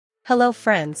Hello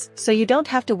friends, so you don't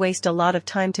have to waste a lot of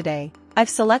time today, I've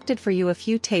selected for you a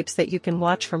few tapes that you can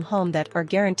watch from home that are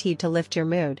guaranteed to lift your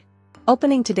mood.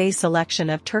 Opening today's selection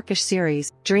of Turkish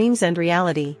series, Dreams and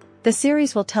Reality. The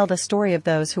series will tell the story of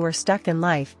those who are stuck in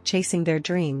life, chasing their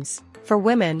dreams. For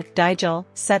women, Dijal,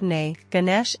 Setane,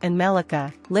 Ganesh and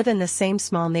Melika live in the same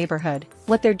small neighborhood,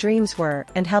 what their dreams were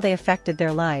and how they affected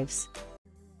their lives.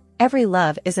 Every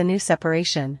love is a new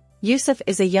separation. Yusuf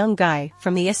is a young guy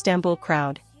from the Istanbul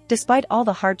crowd. Despite all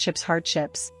the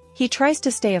hardships, he tries to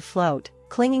stay afloat,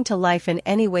 clinging to life in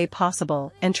any way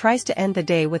possible and tries to end the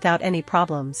day without any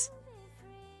problems.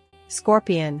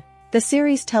 Scorpion. The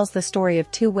series tells the story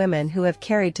of two women who have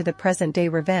carried to the present day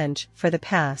revenge for the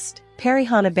past.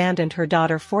 Perihan abandoned her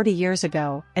daughter 40 years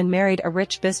ago and married a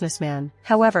rich businessman.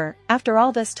 However, after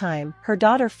all this time, her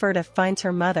daughter Ferda finds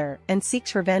her mother and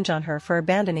seeks revenge on her for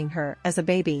abandoning her as a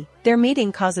baby. Their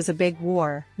meeting causes a big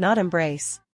war, not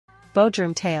embrace.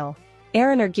 Bodrum Tale.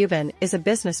 Aaron Erguven is a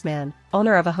businessman,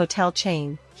 owner of a hotel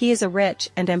chain. He is a rich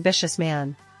and ambitious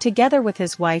man. Together with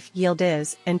his wife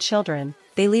Yildiz and children,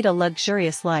 they lead a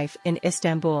luxurious life in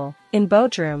Istanbul. In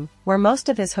Bodrum, where most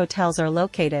of his hotels are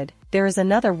located, there is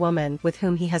another woman with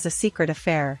whom he has a secret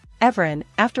affair. Evren,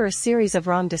 after a series of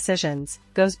wrong decisions,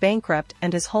 goes bankrupt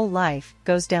and his whole life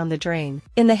goes down the drain.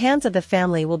 In the hands of the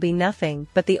family will be nothing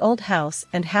but the old house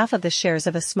and half of the shares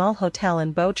of a small hotel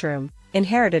in Bodrum,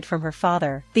 inherited from her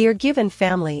father. The Erguven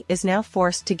family is now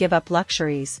forced to give up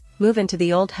luxuries, move into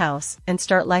the old house and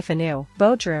start life anew.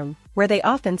 Bodrum, where they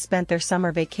often spent their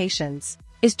summer vacations,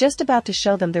 is just about to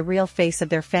show them the real face of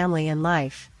their family and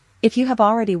life. If you have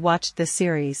already watched this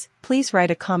series, please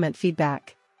write a comment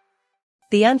feedback.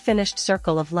 The Unfinished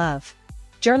Circle of Love.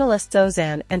 Journalists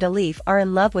Ozan and Elif are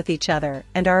in love with each other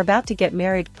and are about to get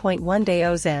married. One day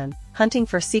Ozan, hunting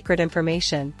for secret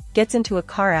information, gets into a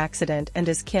car accident and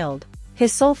is killed.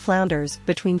 His soul flounders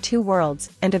between two worlds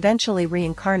and eventually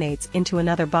reincarnates into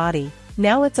another body.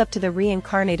 Now it's up to the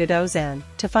reincarnated Ozan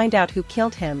to find out who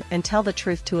killed him and tell the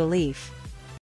truth to Elif.